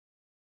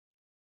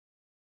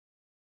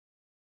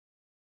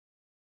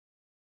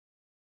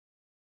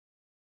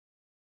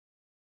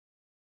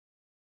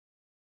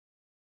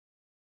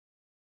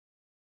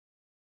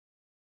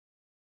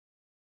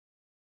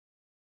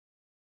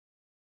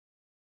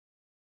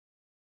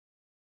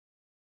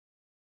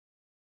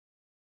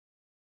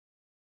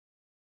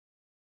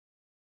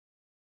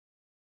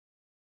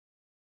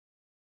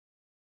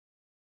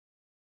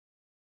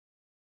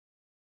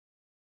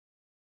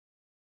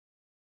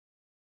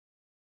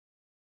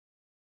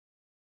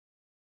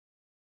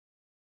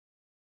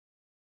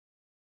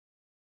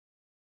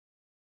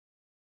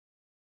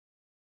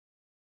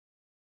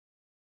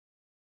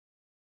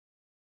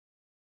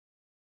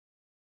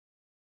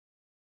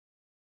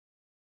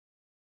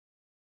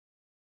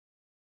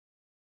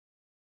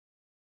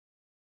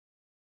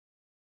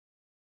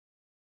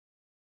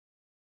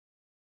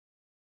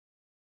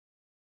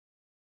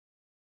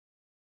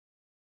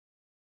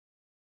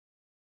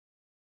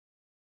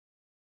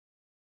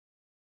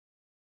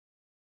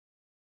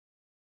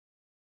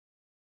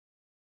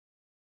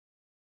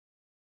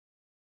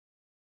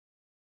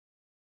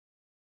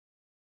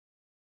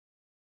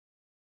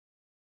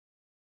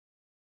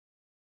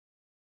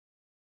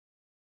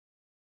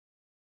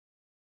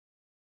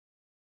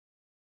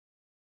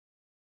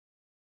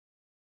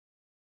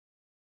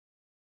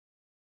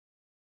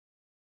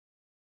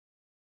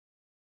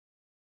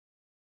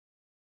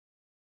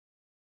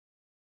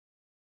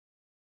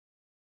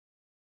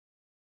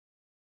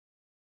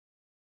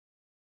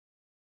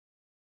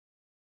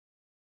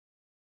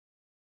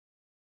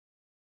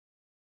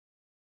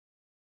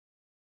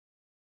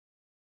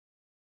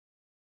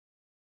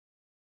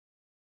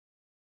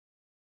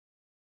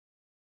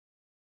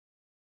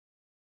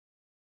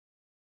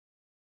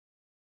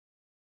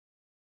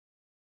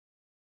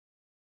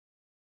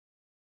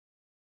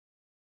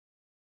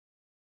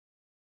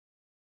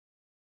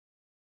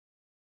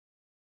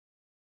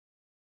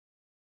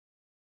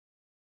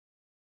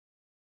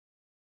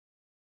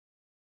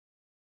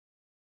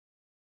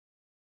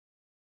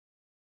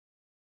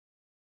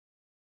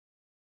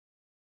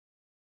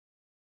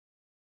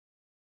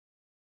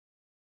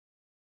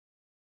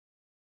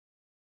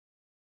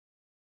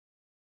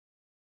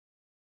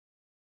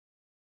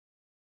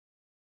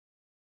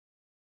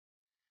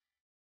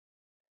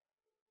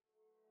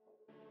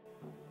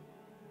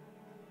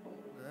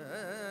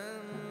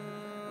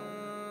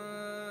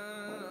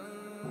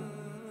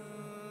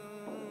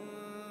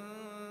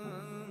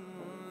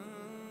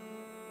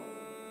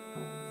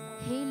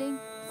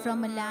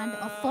from a land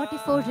of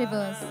 44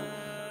 rivers,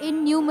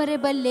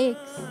 innumerable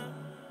lakes,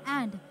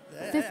 and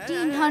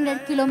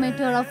 1500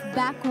 kilometers of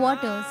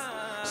backwaters,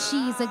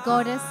 she is a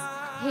goddess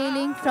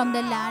hailing from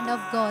the land of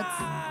gods,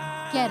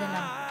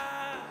 Kerala.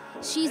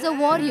 She is a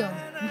warrior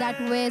that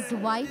wears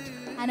white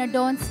and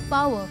adorns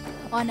power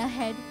on her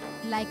head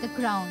like a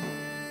crown.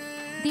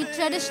 The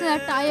traditional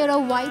attire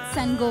of whites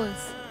and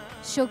golds,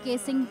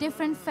 showcasing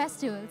different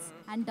festivals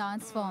and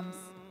dance forms.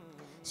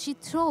 She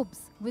throbs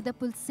with the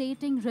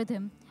pulsating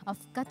rhythm of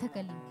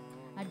Kathakali,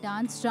 a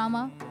dance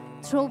drama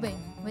throbbing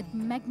with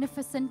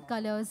magnificent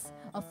colors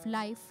of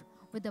life,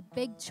 with a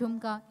big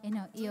jhumka in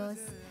her ears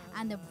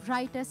and the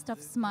brightest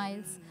of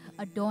smiles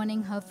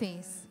adorning her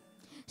face.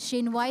 She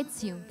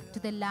invites you to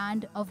the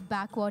land of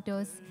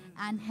backwaters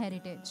and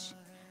heritage.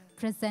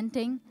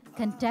 Presenting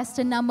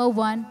contestant number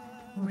 1,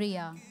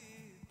 Ria.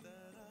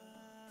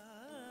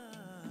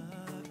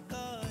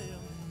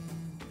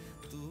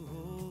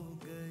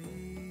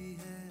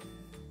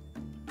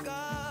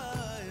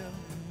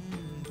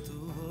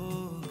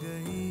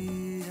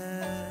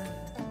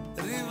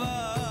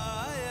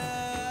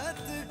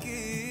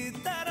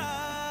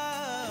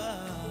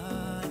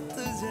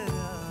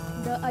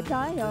 The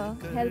attire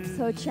helps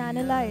her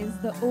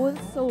channelize the old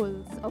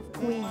souls of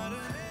queens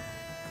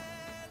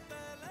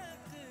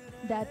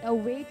that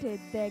awaited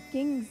their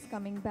kings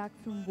coming back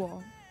from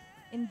war.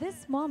 In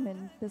this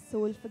moment, the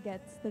soul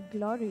forgets the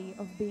glory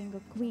of being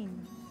a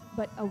queen,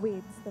 but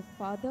awaits the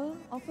father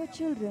of her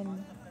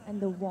children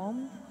and the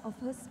warmth of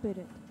her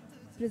spirit.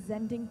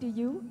 Presenting to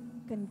you,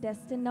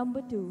 contestant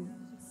number 2,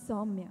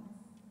 Soumya.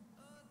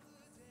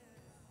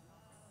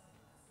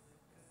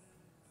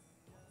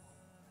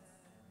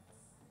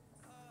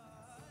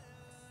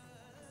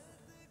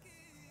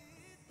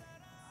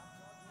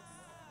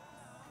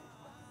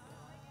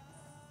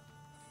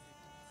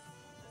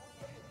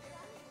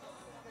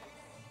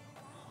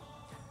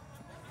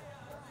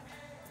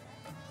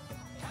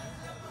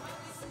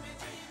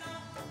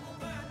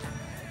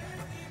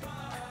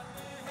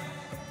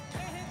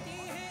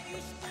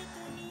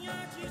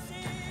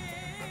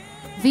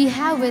 We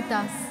have with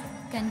us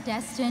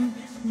contestant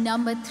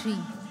number 3,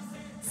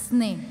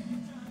 Sneh.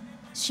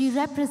 She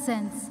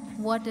represents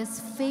what is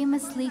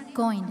famously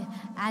coined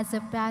as a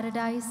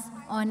paradise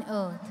on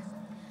earth.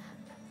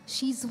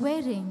 She's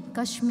wearing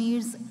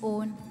Kashmir's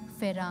own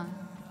Ferran.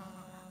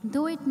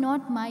 Though it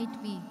not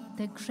might be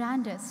the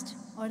grandest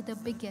or the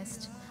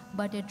biggest,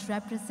 but it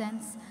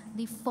represents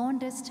the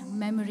fondest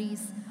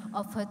memories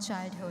of her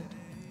childhood.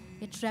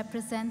 It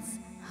represents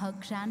her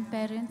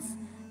grandparents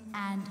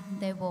and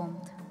their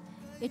warmth.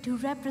 It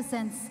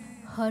represents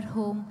her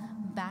home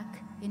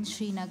back in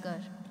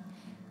Srinagar.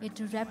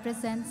 It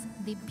represents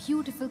the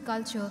beautiful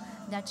culture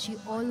that she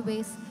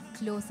always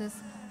closes.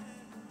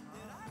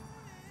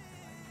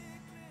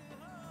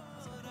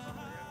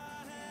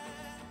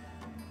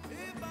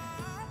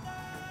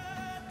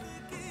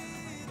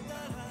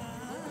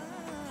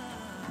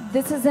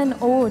 This is an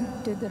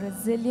ode to the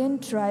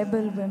resilient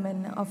tribal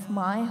women of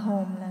my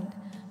homeland,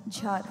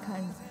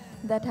 Jharkhand,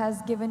 that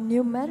has given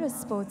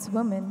numerous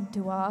sportswomen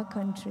to our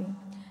country.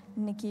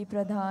 Nikki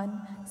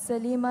Pradhan,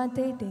 Salima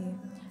Tete,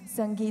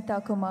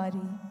 Sangeeta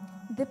Kumari,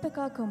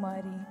 Deepika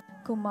Kumari,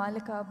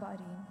 Kumalika Bari.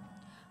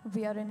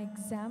 We are an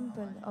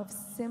example of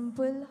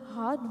simple,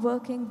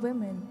 hard-working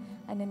women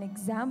and an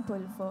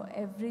example for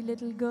every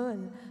little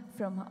girl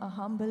from a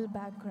humble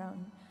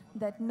background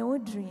that no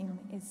dream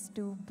is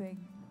too big.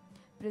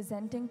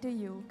 Presenting to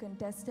you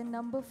contestant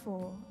number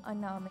 4,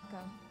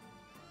 Anamika.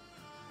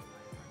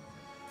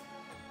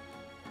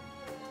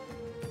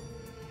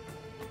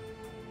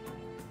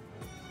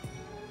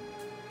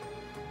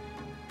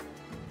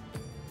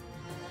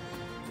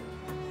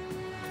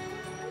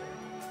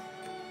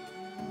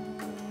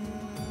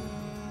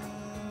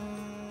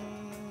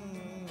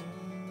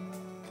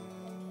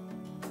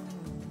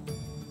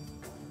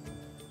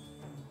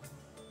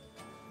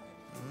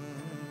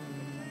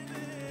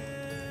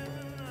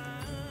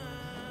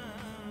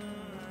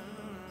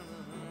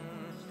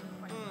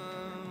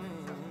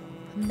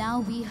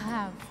 Now we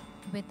have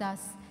with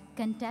us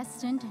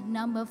contestant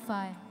number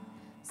 5,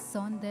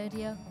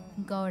 Saundarya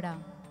Gowda.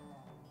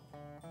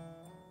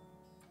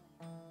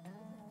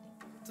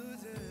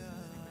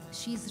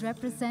 She's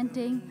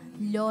representing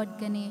Lord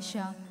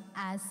Ganesha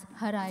as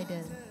her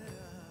idol.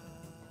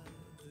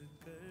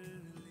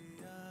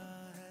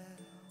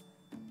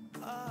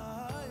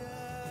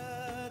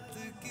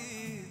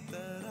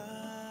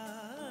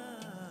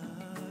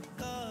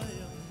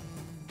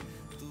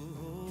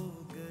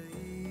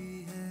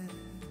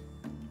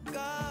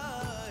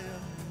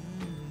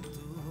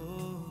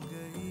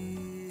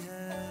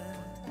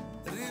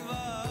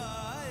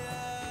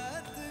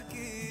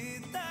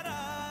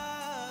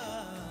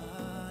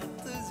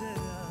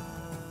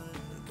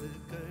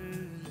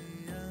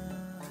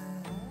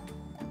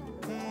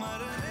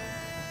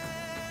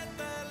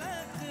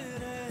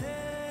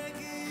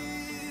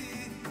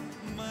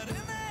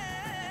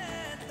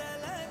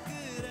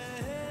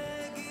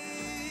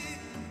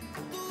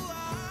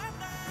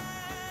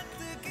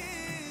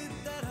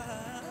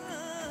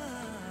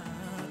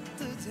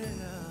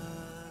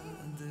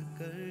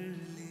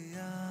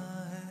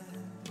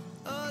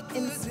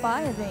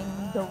 Inspiring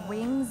the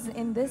wings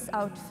in this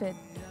outfit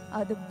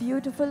are the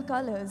beautiful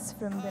colors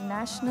from the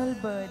national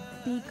bird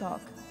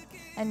peacock,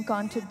 and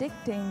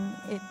contradicting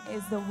it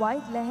is the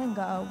white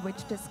lehenga,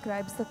 which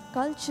describes the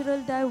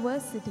cultural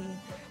diversity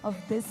of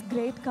this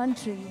great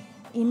country,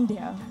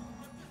 India.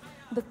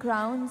 The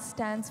crown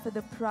stands for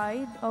the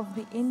pride of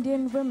the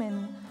Indian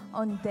women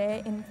on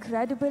their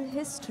incredible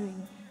history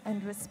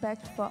and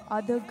respect for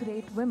other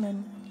great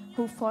women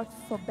who fought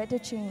for better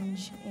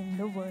change in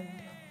the world.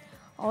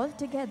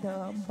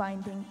 Altogether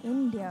binding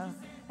India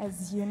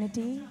as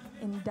unity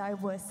in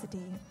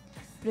diversity.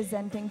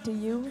 Presenting to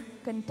you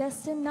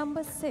contestant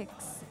number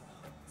 6,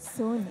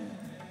 Soni.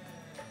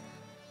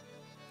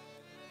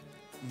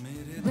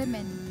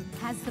 Women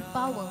has the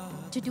power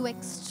to do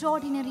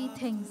extraordinary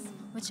things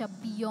which are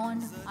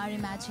beyond our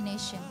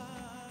imagination.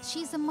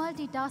 She's a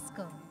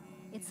multitasker.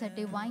 It's her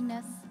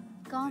divineness,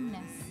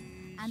 calmness,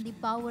 and the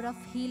power of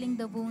healing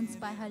the wounds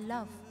by her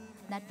love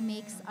that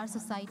makes our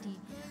society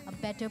a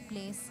better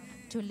place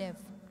to live.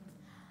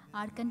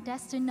 Our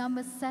contestant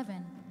number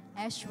 7,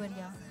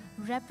 Aishwarya,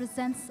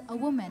 represents a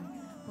woman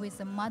who is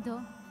a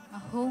mother, a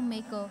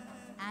homemaker,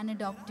 and a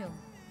doctor.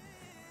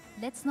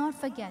 Let's not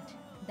forget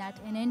that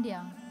in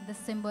India, the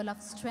symbol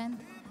of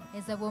strength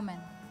is a woman,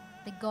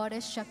 the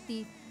goddess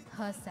Shakti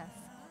herself.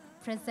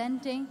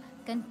 Presenting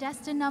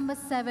contestant number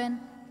 7,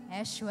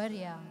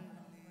 Aishwarya.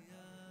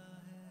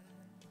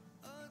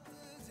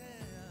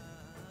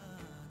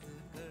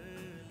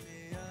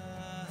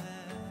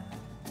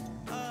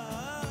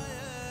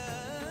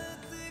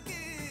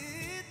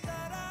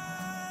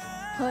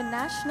 Her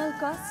national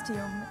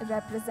costume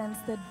represents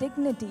the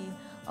dignity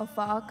of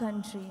our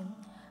country,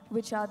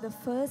 which are the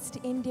first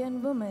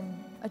Indian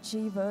women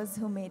achievers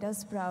who made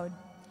us proud.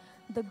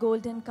 The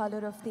golden color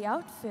of the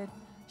outfit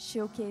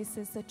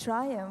showcases the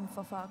triumph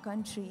of our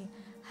country,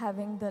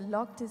 having the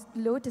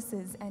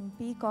lotuses and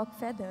peacock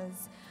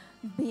feathers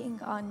being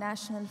our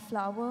national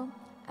flower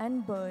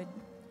and bird,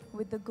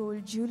 with the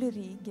gold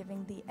jewelry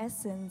giving the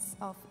essence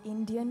of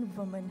Indian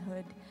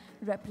womanhood.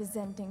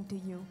 Representing to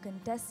you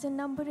contestant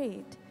number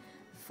 8,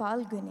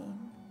 Falguni.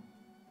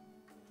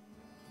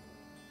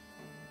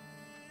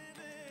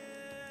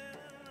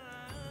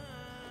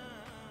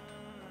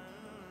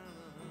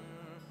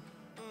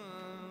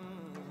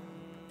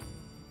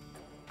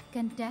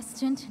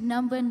 Contestant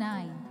number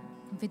 9,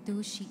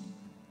 Vidushi.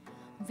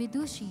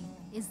 Vidushi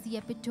is the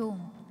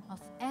epitome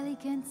of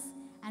elegance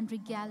and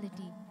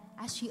regality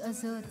as she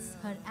asserts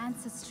her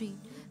ancestry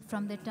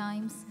from the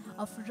times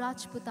of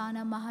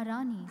Rajputana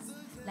Maharanis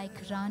like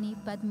Rani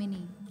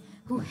Padmini,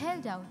 who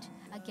held out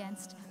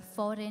against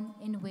foreign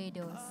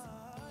invaders.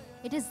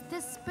 It is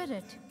this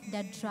spirit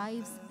that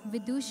drives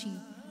Vidushi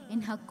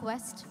in her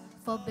quest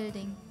for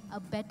building a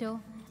better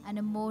and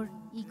a more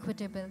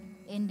equitable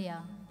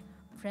India.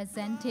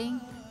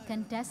 Presenting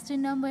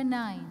contestant number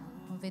 9,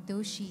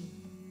 Vidushi.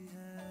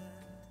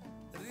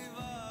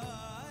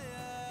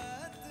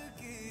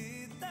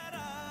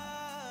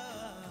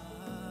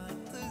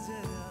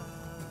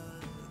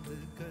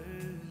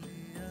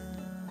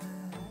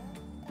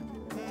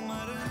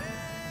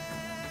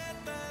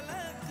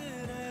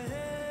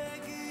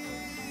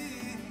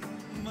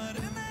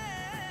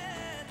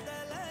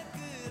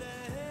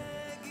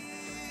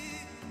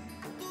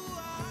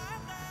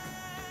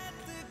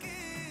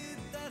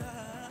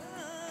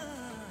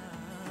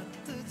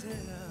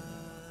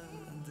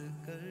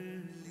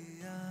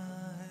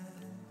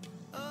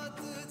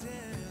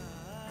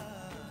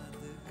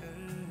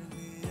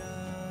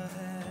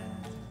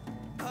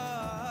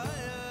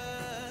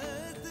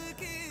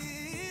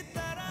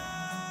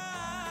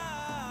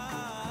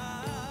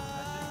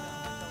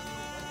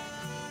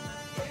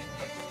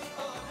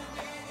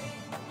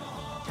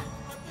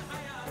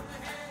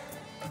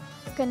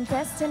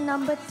 Contestant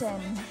number 10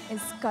 is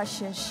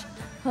Kashish.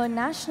 Her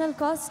national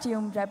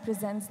costume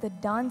represents the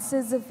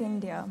dances of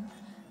India.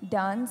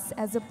 Dance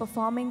as a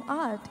performing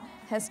art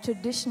has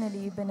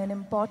traditionally been an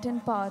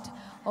important part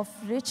of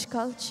rich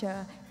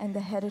culture and the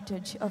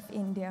heritage of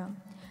India.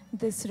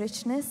 This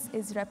richness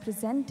is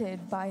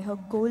represented by her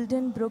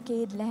golden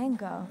brocade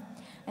lehenga,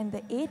 and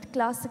the 8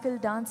 classical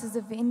dances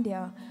of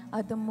India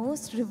are the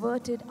most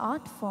revered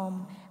art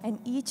form, and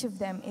each of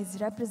them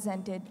is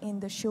represented in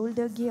the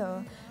shoulder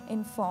gear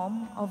in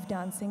form of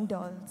dancing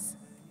dolls.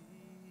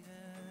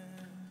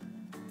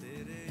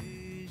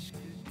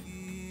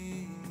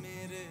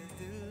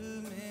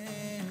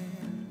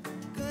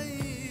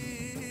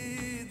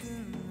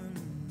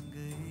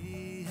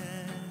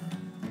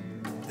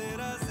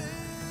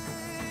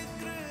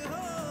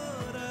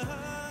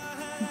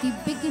 The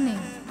beginning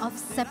of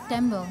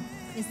September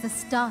is the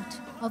start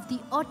of the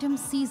autumn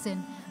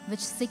season, which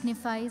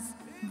signifies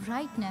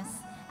brightness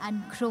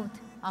and growth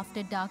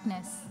after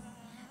darkness.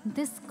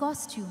 This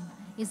costume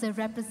is a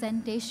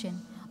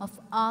representation of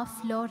our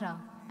flora,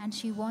 and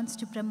she wants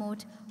to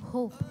promote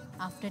hope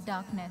after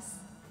darkness.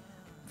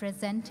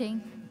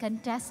 Presenting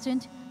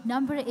contestant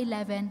number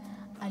 11,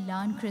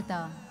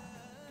 Alankrita.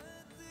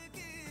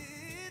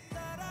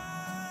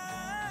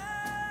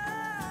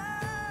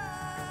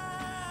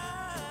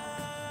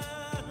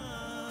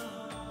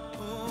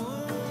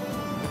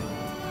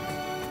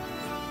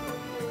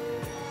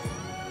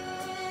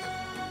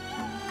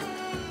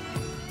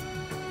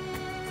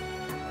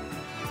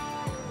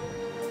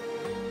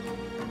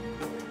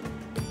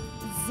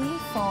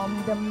 form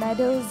the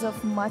meadows of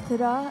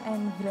Mathura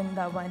and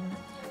Vrindavan,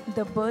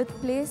 the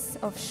birthplace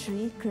of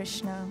Sri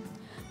Krishna,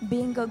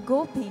 being a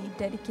gopi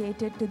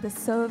dedicated to the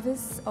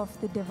service of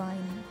the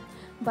divine.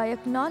 By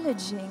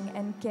acknowledging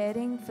and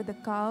caring for the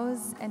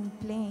cows and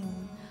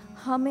playing,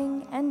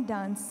 humming and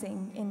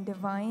dancing in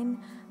divine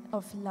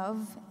of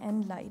love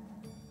and light.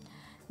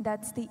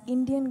 That's the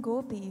Indian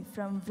gopi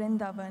from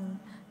Vrindavan,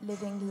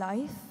 living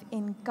life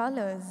in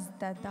colors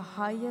that the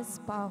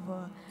highest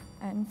power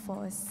and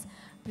force.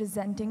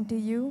 Presenting to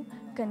you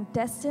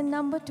contestant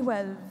number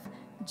 12,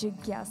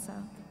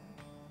 Jigyasa.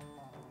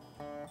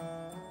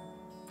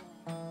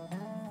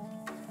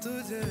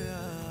 तुझे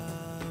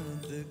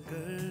याद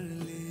कर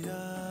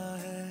लिया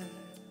है,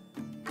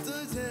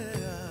 तुझे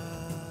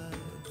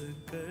याद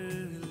कर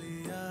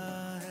लिया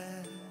है,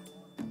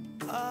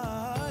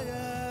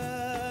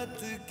 आयत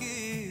की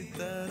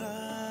तरह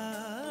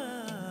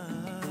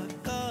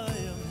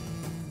कायम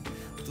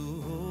तू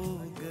हो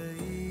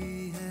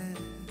गई है,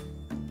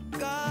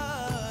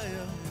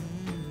 कायम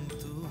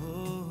तू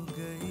हो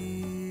गई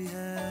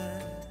है,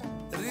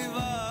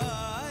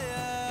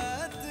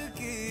 रिवायत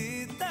की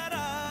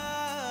तरह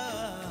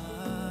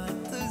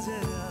तुझे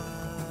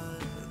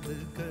याद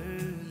कर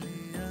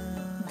लिया।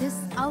 This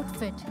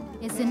outfit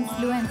is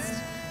influenced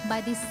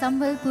by the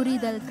Sambalpuri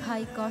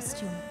Dalkhai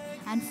costume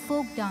and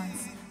folk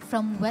dance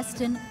from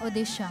Western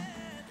Odisha,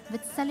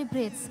 which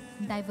celebrates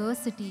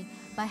diversity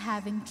by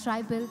having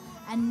tribal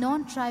and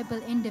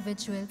non-tribal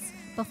individuals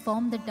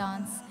perform the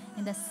dance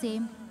in the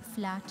same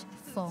flat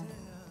form.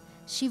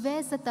 She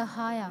wears a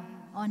tahaya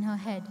on her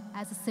head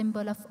as a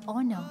symbol of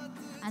honor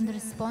and the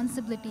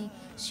responsibility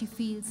she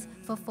feels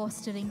for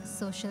fostering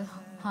social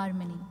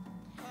harmony.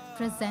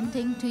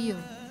 Presenting to you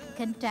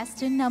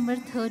contestant number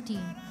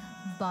 13,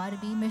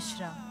 Barbie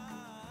Mishra.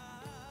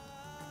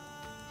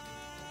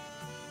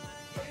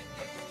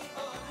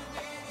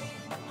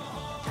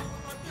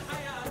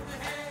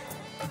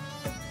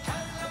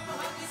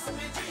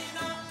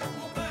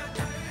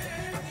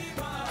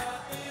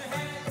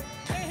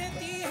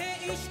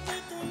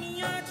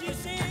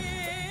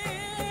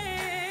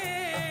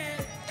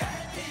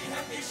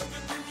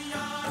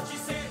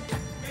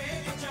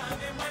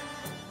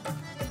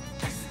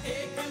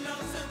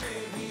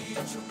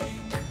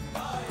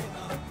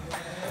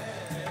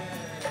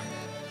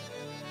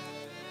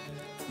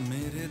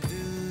 मेरे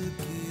दिल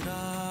की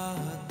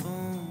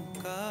राहतों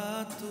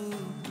का तू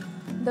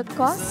The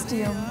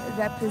costume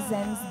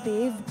represents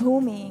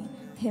Devbhumi,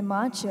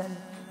 Himachal,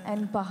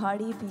 and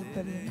Pahadi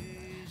people.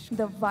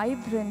 The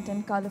vibrant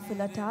and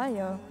colorful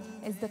attire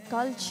is the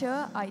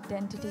culture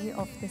identity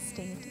of the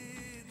state.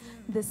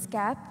 This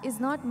cap is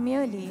not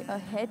merely a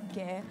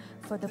headgear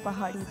for the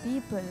Pahadi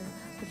people,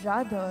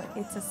 rather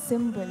it's a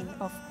symbol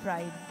of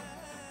pride.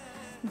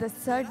 The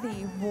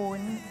sardi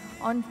worn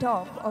on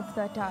top of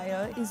the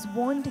attire is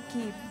worn to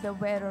keep the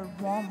wearer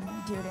warm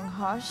during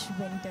harsh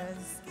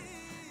winters.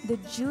 The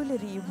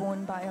jewelry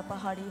worn by a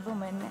Pahadi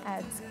woman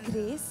adds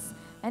grace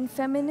and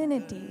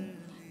femininity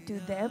to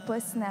their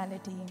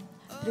personality.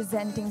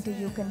 Presenting to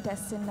you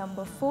contestant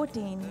number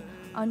 14,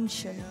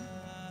 Anshul.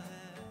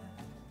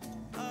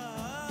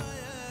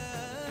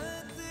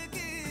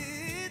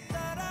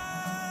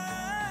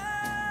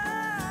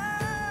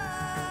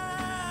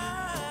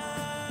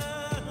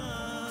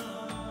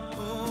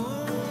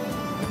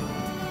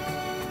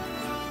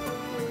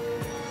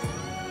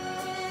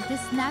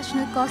 This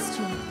national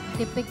costume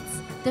depicts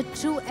the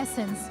true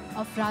essence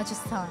of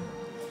Rajasthan.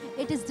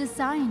 It is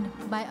designed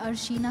by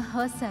Arshina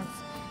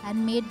herself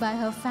and made by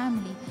her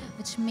family,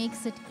 which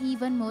makes it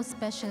even more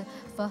special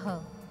for her.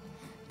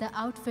 The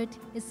outfit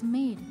is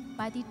made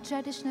by the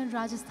traditional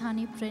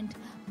Rajasthani print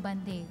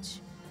bandage.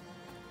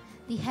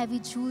 The heavy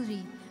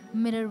jewelry,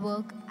 mirror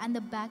work, and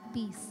the back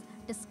piece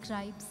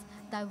describes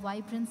the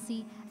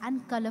vibrancy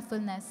and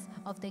colorfulness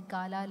of the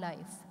gala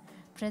life.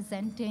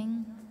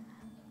 Presenting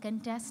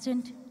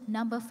contestant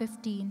number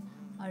 15,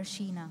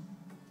 Arshina.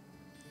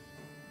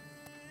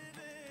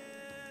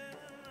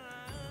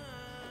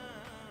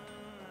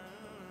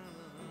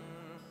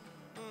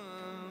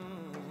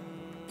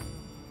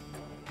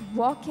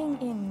 Walking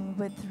in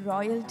with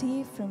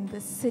royalty from the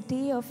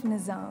city of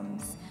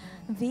Nizams,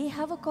 we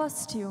have a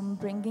costume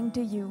bringing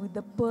to you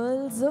the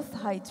pearls of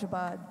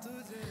Hyderabad.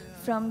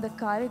 From the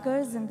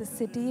karigars in the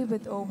city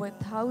with over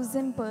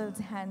 1,000 pearls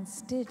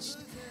hand-stitched,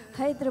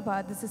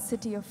 Hyderabad is a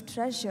city of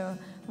treasure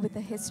with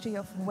a history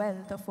of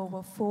wealth of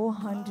over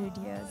 400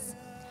 years.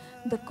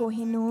 The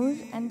Kohinoor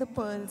and the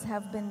pearls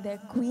have been their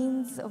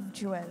queens of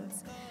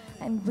jewels,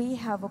 and we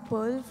have a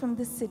pearl from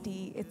the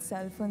city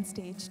itself on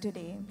stage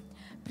today.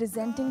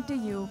 Presenting to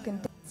you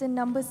contestant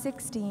number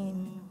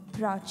 16,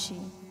 Prachi.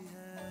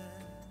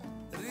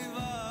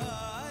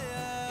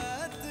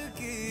 रिवायत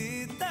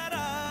की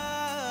तरह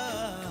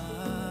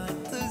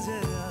तुझे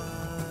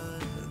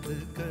याद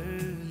कर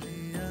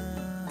लिया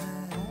है,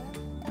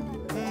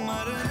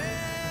 मरने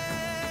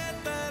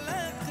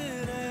तलक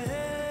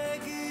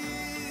रहेगी।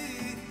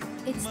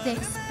 It's the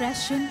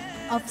expression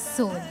of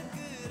soul.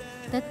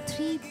 The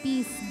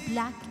three-piece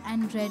black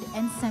and red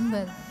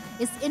ensemble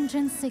is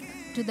intrinsic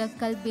to the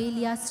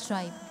Kalbelia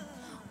stripe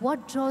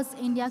What draws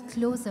India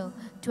closer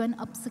to an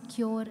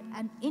obscure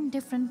and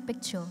indifferent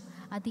picture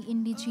are the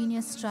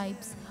indigenous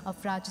tribes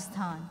of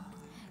Rajasthan.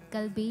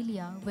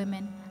 Kalbelia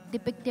women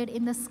depicted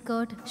in the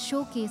skirt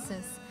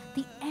showcases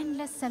the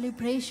endless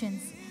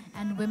celebrations,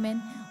 and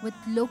women with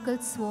local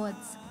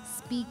swords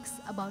speaks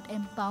about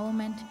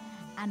empowerment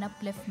and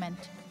upliftment.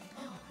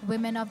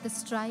 Women of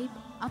this tribe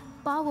are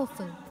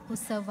powerful who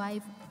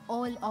survive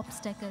all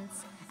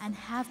obstacles and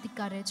have the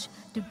courage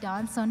to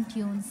dance on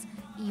tunes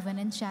even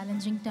in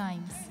challenging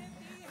times.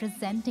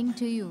 Presenting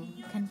to you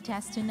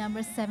contestant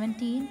number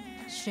 17,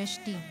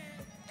 Shrishti.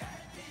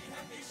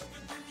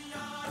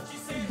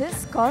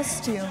 This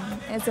costume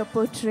is a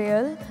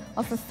portrayal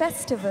of a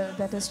festival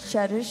that is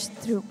cherished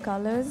through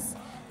colors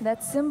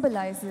that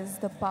symbolizes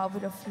the power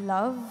of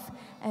love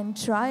and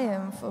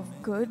triumph of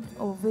good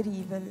over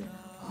evil,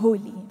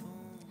 Holi.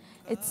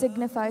 It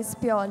signifies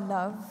pure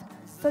love,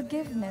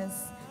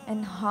 forgiveness,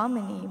 and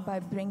harmony by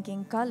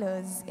bringing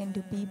colors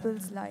into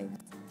people's lives.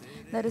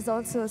 That is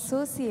also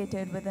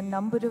associated with a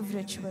number of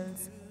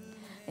rituals.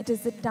 It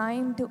is a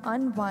time to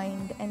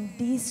unwind and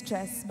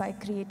de-stress by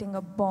creating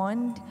a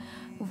bond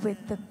with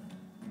the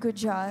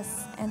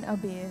Gujas and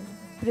Abir.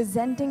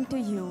 Presenting to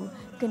you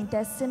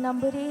contestant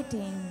number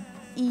 18,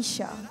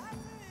 Isha.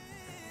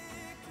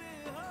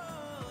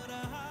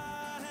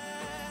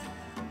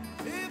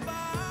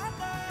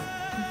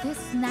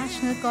 This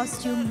national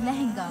costume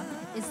lehenga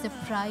is the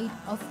pride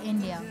of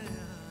India.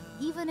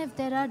 Even if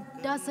there are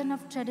dozens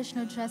of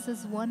traditional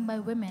dresses worn by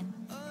women,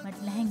 but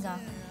lehenga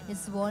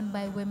is worn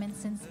by women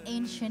since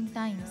ancient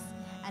times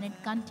and it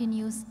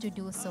continues to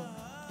do so.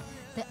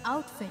 The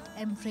outfit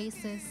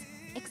embraces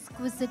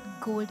exquisite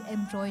gold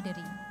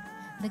embroidery.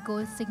 The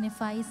gold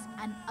signifies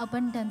an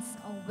abundance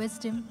of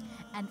wisdom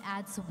and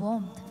adds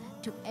warmth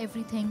to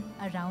everything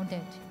around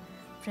it.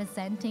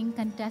 Presenting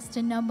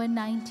contestant number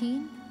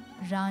 19,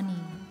 Rani.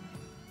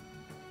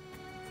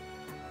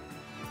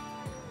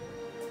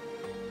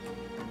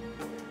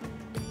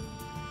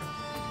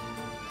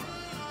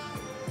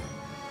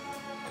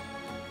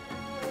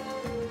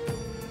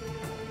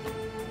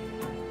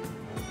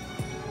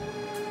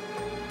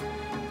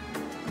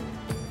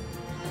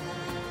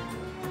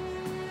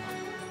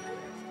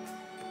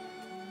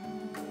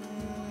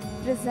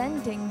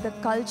 Presenting the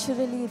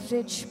culturally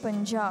rich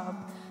Punjab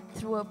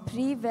through a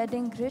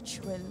pre-wedding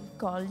ritual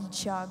called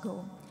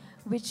Jago,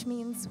 which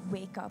means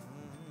wake up,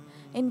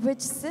 in which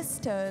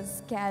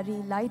sisters carry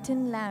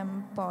lightened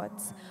lamp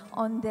pots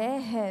on their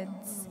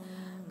heads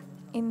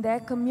in their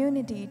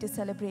community to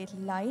celebrate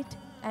light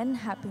and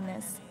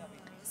happiness.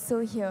 So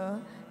here,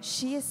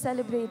 she is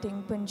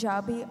celebrating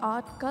Punjabi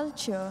art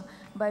culture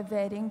by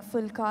wearing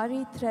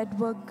Fulkari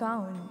threadwork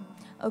gown,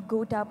 a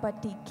gota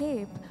patti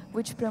cape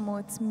which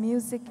promotes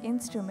music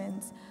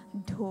instruments,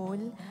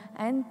 dhol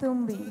and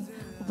tumbi,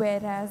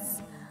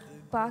 whereas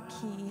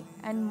pakhi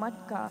and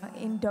matka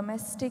in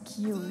domestic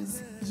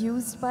use,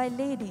 used by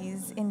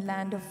ladies in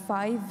land of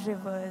 5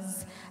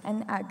 rivers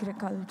and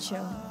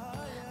agriculture.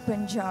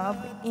 Punjab,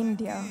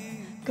 India.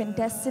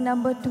 Contestant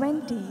number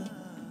 20,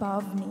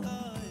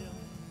 Bhavni.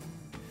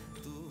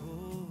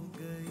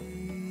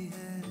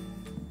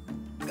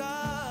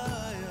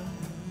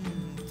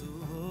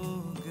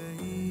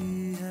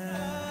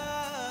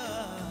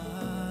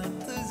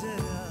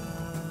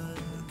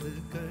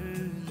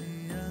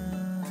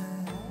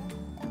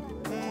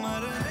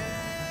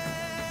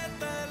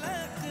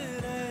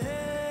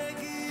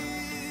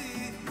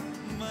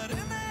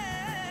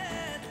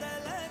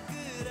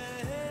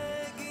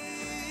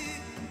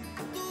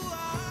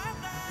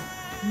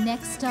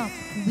 Next up,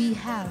 we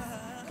have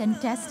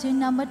contestant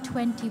number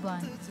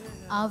 21,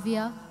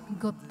 Avya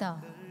Gupta.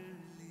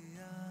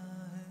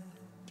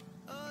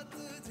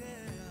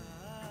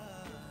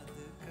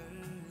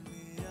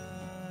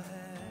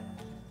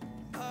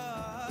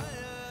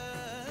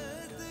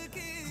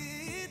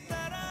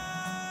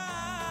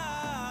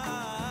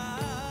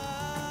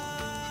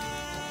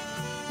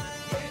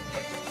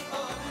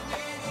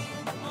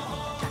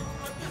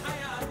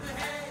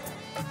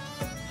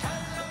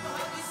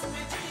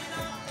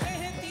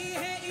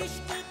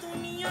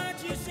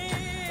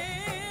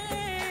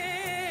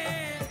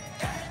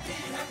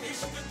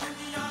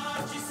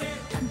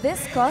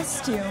 This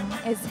costume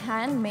is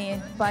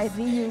handmade by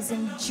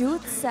reusing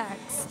jute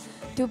sacks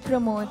to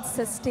promote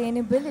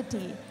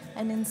sustainability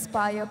and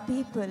inspire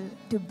people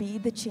to be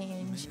the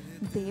change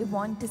they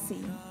want to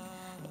see.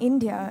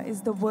 India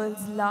is the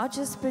world's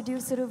largest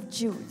producer of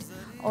jute,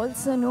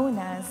 also known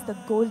as the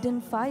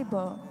golden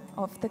fiber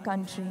of the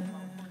country.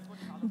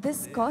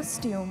 This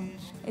costume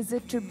is a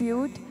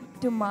tribute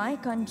to my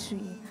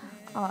country,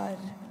 our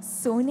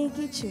Sone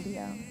Ki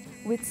Chidiya,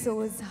 which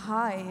soars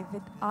high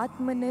with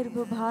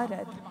Atmanirbhar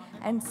Bharat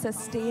and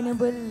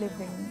sustainable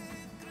living.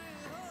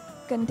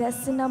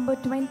 Contestant number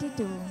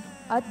 22,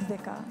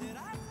 Advika.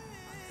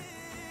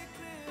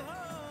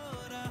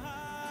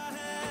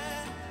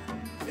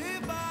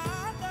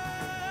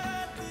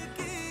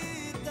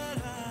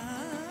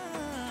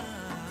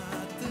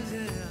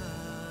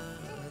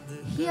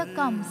 Here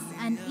comes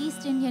an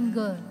East Indian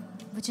girl,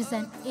 which is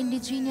an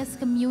indigenous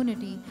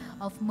community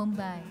of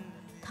Mumbai,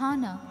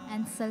 Thana,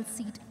 and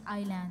Salseet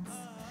Islands,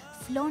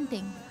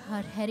 flaunting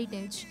her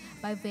heritage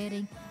by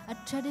wearing a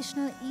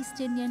traditional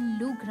East Indian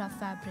Lugra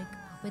fabric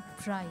with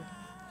pride,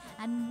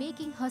 and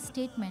making her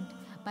statement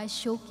by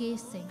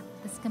showcasing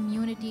this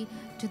community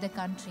to the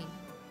country.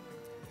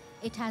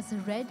 It has a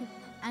red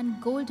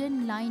and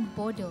golden lined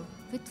border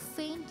with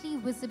faintly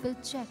visible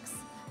checks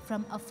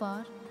from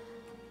afar,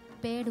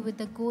 paired with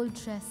the gold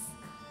dress,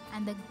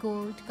 and the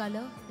gold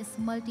color is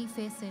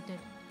multifaceted,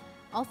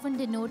 often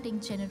denoting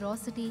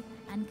generosity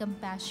and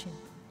compassion.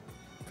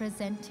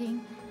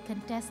 Presenting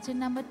contestant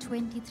number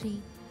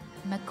 23,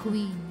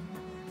 McQueen.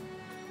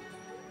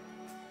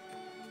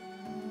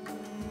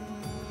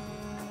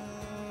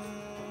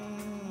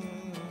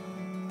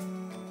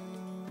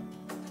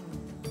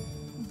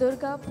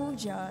 Durga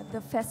Puja,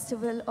 the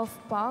festival of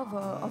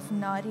power of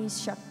Nari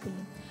Shakti,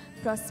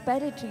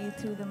 prosperity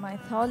through the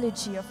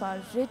mythology of our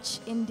rich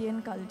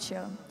Indian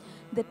culture.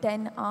 The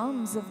 10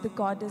 arms of the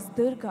goddess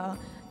Durga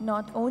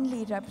not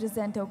only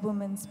represent a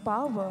woman's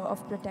power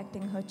of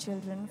protecting her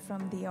children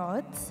from the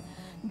odds,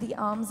 the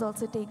arms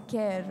also take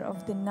care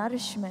of the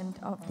nourishment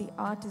of the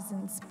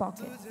artisan's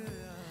pocket.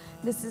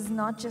 This is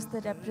not just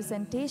the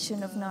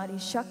representation of Nari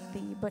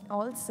Shakti, but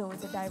also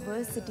the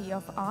diversity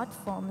of art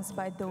forms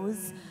by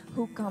those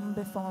who come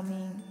before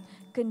me.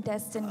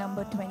 Contestant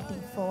number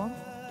 24,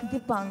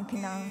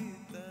 Dipankana.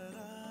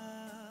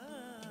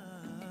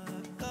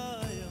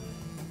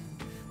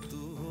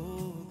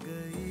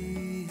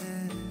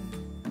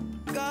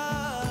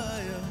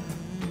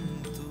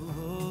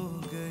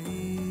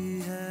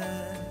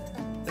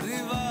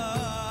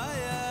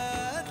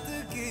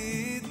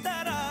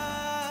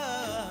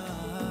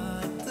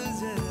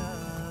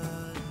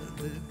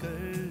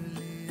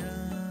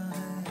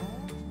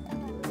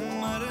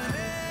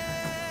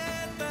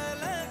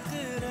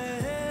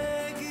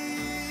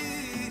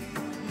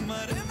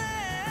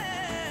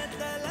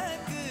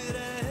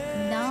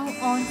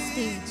 On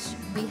stage,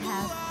 we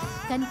have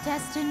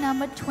contestant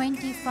number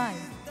 25,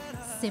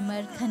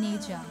 Simar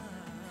Khaneja.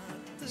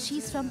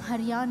 She's from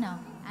Haryana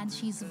and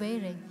she's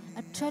wearing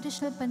a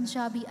traditional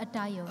Punjabi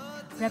attire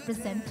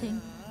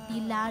representing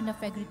the land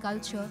of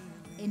agriculture,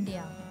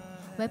 India,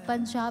 where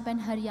Punjab and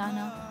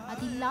Haryana are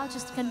the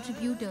largest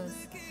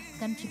contributors,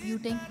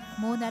 contributing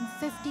more than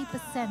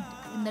 50%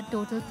 in the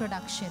total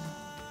production.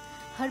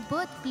 Her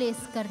birthplace,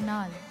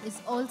 Karnal,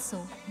 is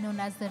also known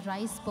as the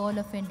rice ball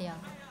of India.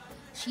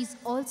 She's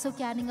also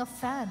carrying a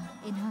fan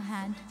in her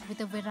hand with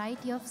a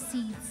variety of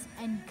seeds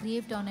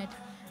engraved on it,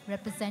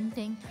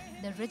 representing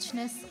the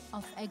richness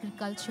of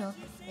agriculture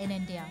in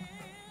India.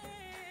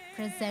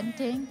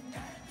 Presenting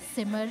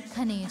Simar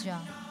Khaneja.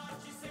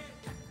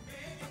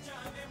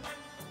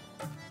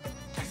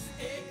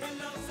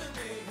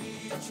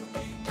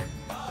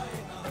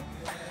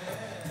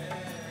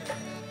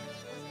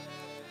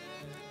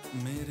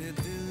 मेरे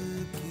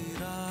दिल की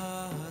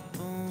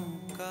राहतों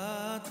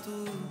का तू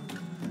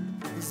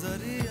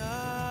जरिया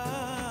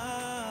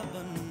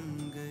बन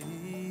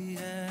गई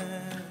है,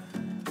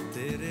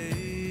 तेरे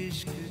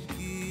इश्क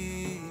की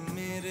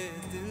मेरे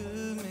दिल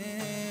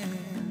में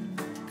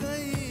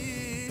कई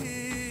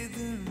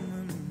दिन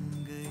बन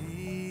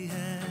गई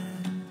है,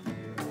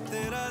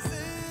 तेरा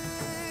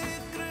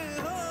जिक्र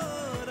हो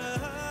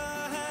रहा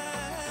है,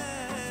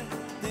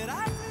 तेरा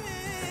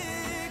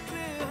जिक्र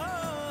हो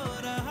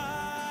रहा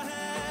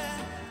है,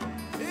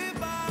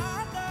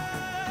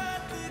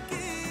 इबादत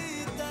की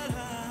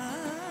तरह।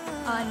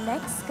 Our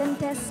next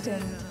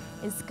contestant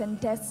is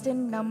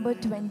contestant number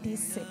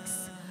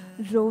 26,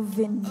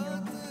 Rovinyu.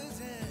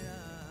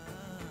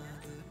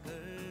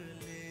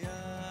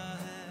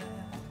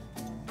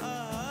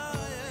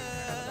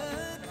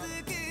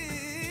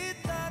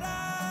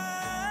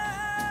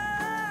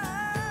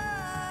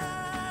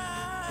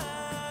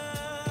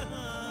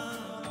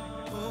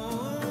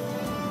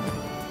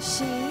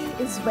 She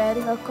is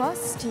wearing a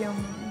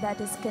costume that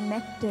is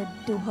connected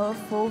to her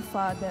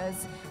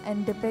forefathers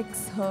and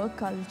depicts her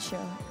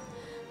culture.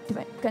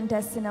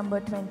 Contestant number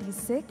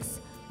 26,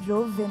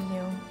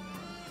 Rovinyu.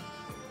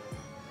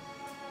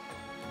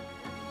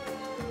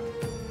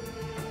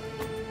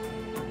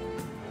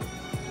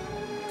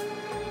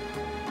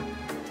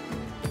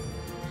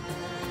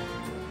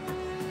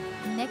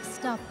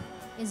 Next up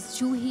is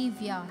Juhi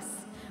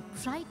Vyas,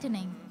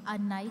 brightening our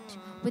night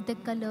with the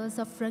colors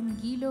of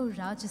Rangilo,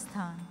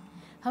 Rajasthan.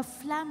 Her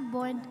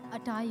flamboyant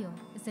attire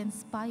is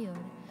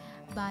inspired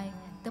by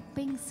the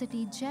pink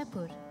city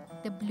Jaipur,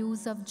 the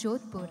blues of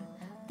Jodhpur,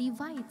 the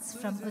whites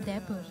from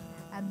Udaipur,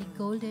 and the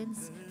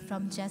goldens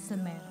from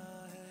Jaisalmer.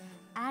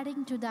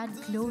 Adding to that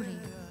glory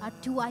are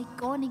two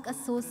iconic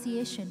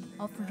associations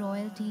of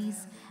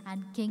royalties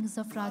and kings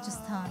of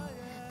Rajasthan,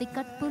 the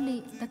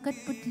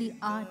Katputli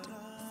art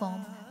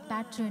form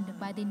patterned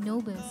by the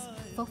nobles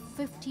for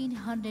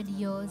 1500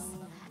 years,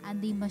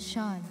 and the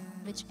Mashan,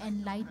 which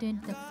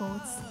enlightened the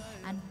forts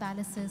and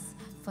palaces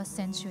for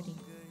centuries.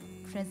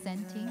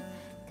 Presenting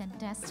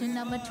contestant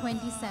number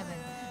 27,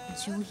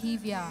 Juhi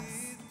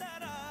Vyas.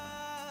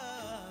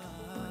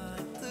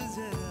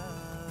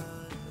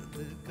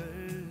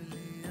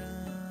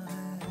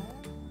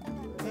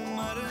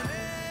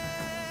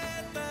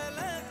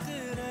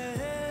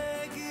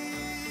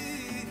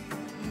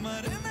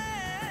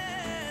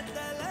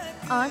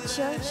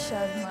 Aanchal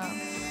Sharma,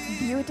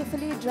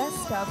 beautifully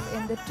dressed up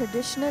in the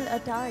traditional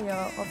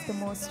attire of the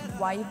most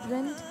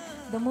vibrant,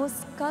 the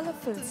most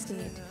colorful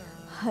state,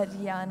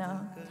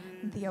 Haryana,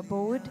 the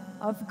abode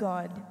of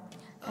God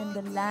and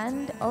the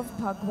land of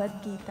Bhagavad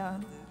Gita.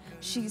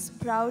 She is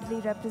proudly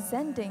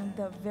representing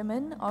the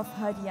women of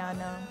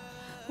Haryana,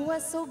 who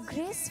are so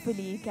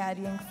gracefully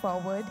carrying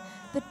forward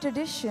the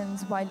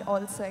traditions while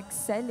also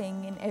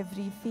excelling in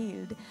every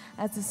field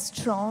as a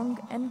strong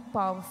and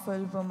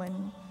powerful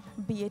woman,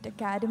 be it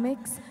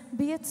academics,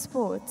 be it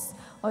sports,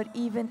 or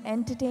even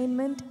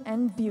entertainment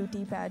and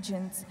beauty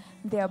pageants.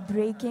 They are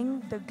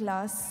breaking the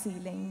glass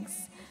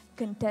ceilings.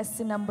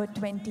 Contestant number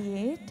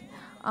 28,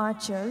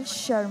 Aanchal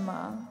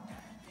Sharma.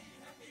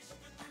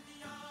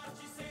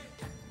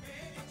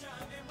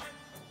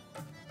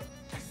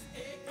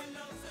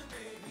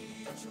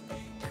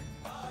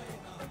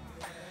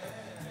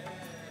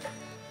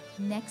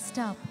 Next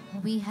up,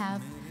 we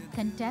have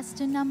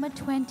contestant number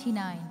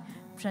 29,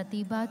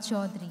 Pratibha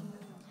Chaudhary.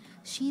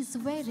 She's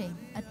wearing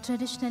a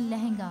traditional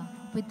lehenga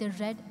with the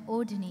red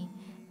odhani,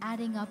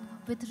 adding up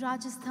with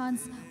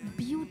Rajasthan's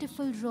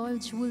beautiful royal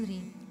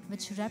jewelry,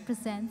 which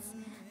represents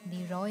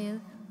the Royal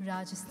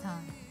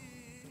Rajasthan.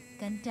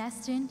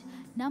 Contestant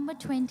number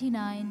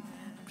 29,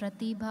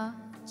 Pratibha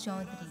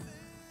Chaudhary.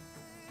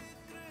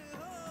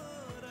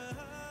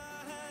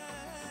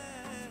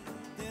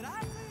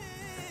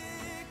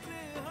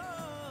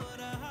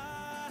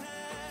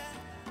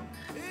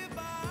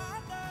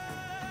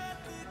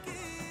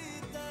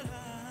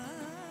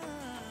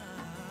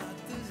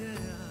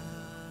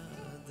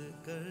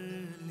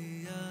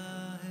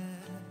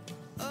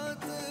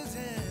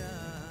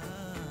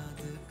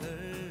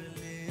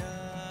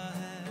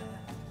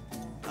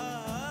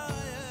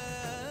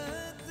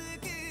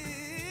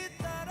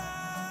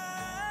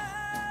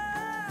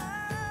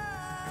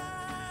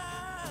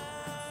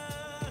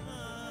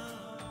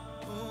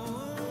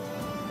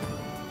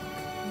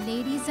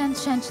 Ladies and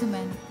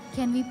gentlemen,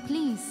 can we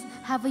please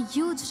have a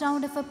huge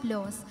round of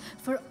applause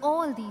for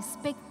all these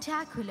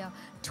spectacular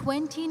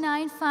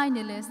 29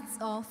 finalists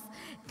of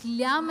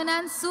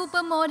Glamanand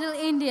Supermodel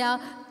India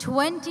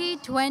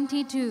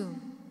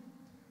 2022.